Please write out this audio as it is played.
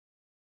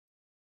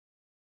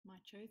My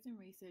chosen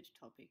research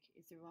topic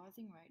is the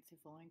rising rates of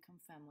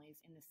low-income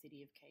families in the city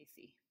of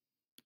Casey.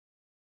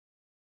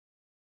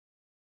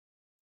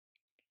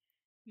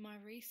 My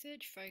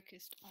research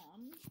focused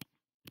on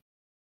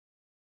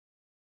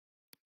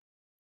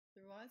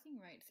the rising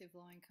rates of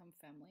low-income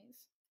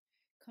families,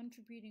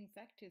 contributing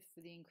factors for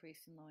the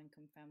increase in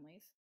low-income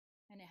families,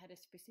 and it had a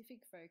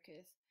specific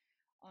focus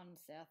on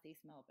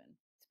southeast Melbourne,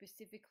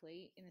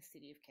 specifically in the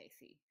city of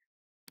Casey.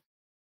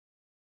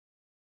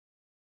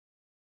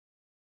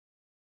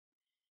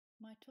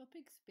 My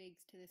topic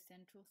speaks to the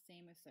central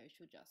theme of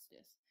social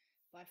justice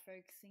by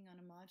focusing on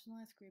a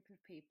marginalised group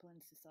of people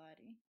in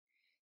society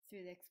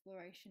through the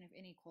exploration of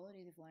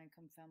inequalities of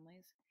low-income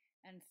families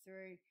and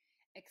through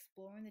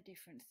exploring the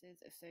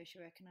differences of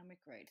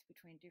socioeconomic rates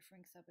between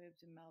differing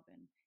suburbs of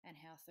Melbourne and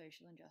how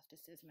social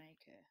injustices may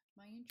occur.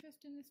 My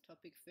interest in this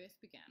topic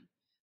first began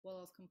while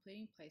I was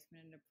completing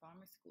placement in a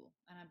primary school,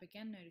 and I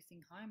began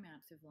noticing high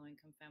amounts of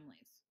low-income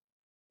families.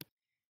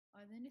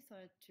 I then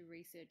decided to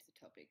research the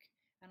topic,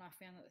 and I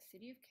found that the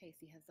city of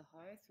Casey has the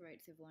highest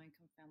rates of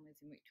low-income families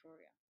in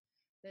Victoria,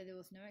 though there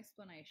was no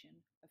explanation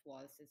of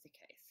why this is the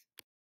case.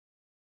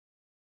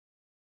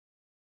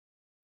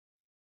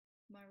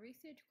 My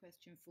research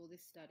question for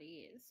this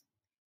study is,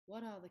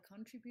 what are the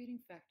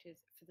contributing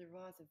factors for the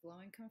rise of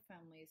low-income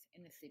families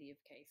in the city of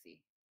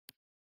Casey?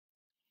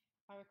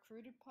 I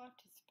recruited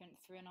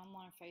participants through an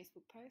online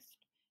Facebook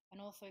post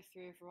and also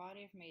through a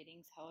variety of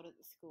meetings held at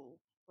the school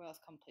where I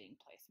was completing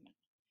placement.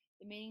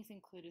 The meetings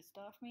included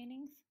staff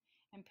meetings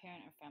and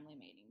parent and family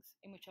meetings,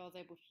 in which I was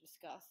able to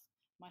discuss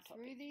my topic.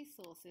 Through these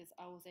sources,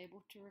 I was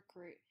able to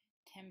recruit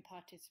 10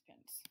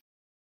 participants.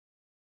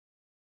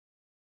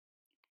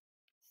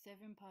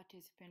 7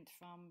 participants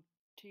from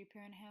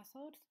 2-parent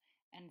households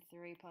and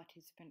 3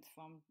 participants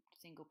from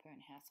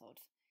single-parent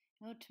households.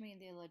 In order to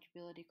meet the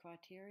eligibility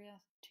criteria,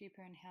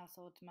 2-parent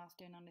households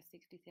must earn under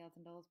 $60,000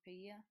 per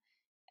year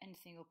and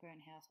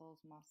single-parent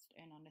households must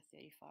earn under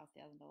 $35,000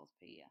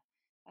 per year,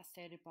 as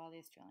stated by the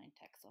Australian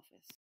Tax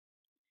Office.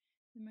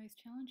 The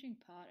most challenging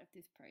part of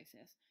this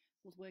process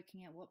was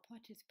working out what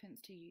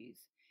participants to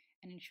use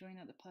and ensuring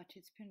that the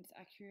participants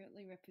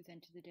accurately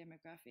represented the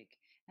demographic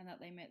and that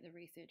they met the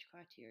research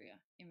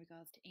criteria in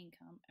regards to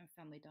income and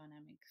family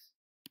dynamics.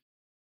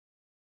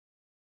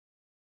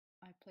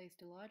 I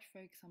placed a large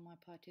focus on my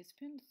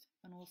participants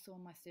and also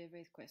on my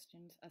survey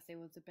questions, as they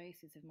was the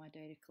basis of my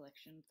data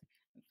collections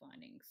and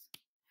findings.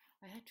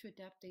 I had to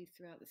adapt these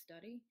throughout the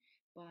study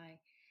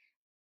by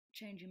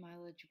changing my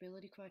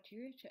eligibility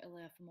criteria to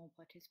allow for more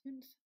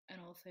participants,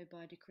 and also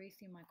by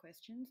decreasing my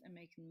questions and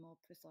making them more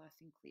precise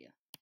and clear.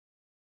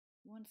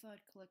 Once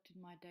I'd collected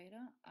my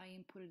data, I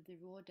inputted the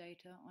raw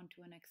data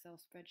onto an Excel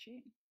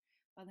spreadsheet.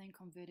 I then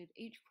converted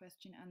each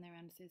question and their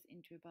answers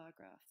into a bar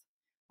graph.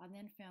 I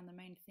then found the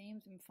main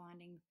themes and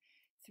findings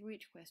through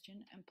each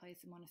question and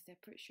placed them on a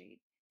separate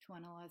sheet to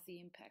analyse the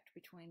impact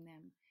between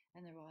them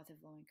and the rise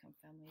of low-income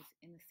families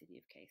in the city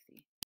of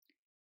Casey.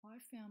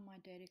 I found my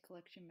data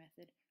collection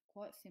method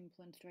quite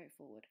simple and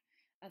straightforward,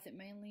 as it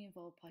mainly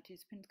involved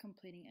participants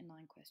completing a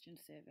 9-question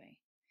survey.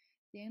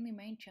 The only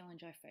main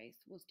challenge I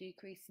faced was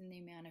decreasing the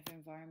amount of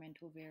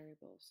environmental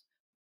variables.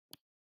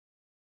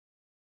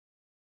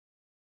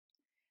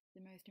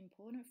 The most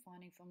important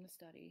finding from the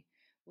study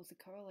was the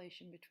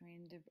correlation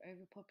between the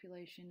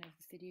overpopulation of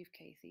the city of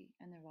Casey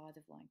and the rise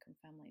of low-income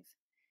families.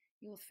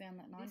 It was found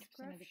that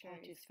 90% of the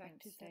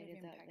participants stated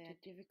that they had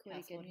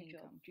difficulty getting a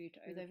job due to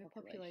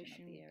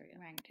overpopulation of the area,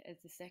 ranked as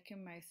the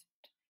second most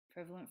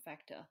prevalent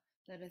factor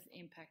that has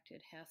impacted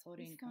household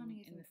income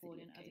in the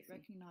city of Casey. As it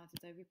recognises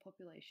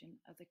overpopulation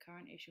as a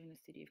current issue in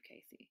the city of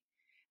Casey,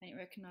 and it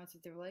recognises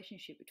the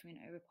relationship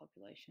between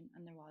overpopulation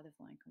and the rise of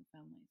low-income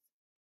families.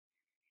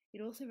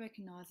 It also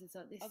recognises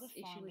that this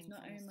issue is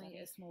not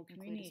only a small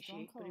community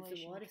issue, but is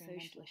a wider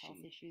social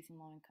health issues in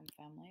low-income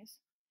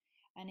families.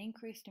 An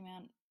increased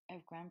amount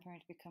of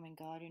grandparents becoming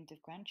guardians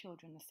of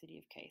grandchildren in the city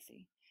of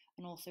Casey,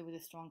 and also with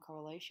a strong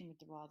correlation with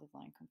the rise of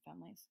low-income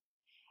families.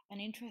 And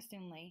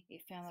interestingly,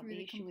 it found that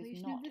the issue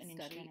is not an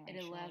intergenerational issue.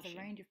 It allows a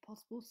range of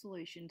possible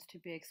solutions to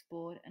be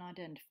explored and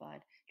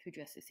identified to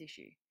address this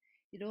issue.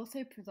 It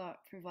also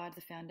provides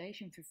a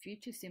foundation for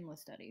future similar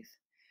studies,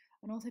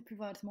 and also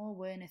provides more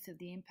awareness of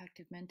the impact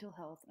of mental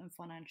health and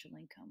financial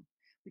income,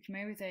 which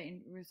may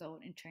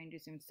result in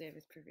changes in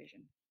service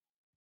provision.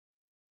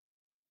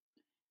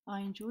 I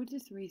enjoyed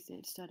this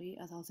research study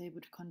as I was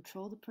able to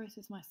control the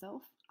process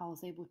myself, I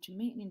was able to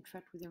meet and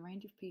interact with a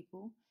range of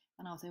people,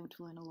 and I was able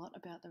to learn a lot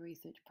about the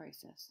research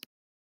process.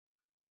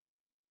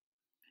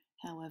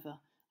 However,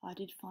 I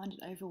did find it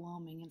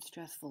overwhelming and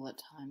stressful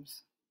at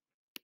times.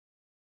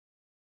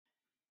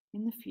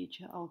 In the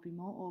future, I would be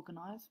more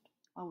organised,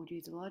 I would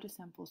use a larger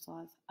sample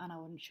size, and I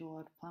would ensure I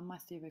would plan my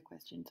survey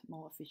questions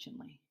more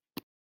efficiently.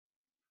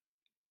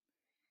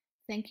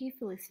 Thank you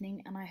for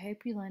listening, and I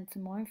hope you learned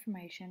some more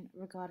information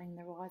regarding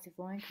the rise of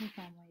low-income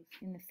families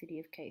in the city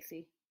of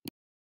Casey.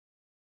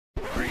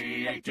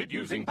 Created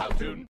using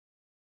Powtoon.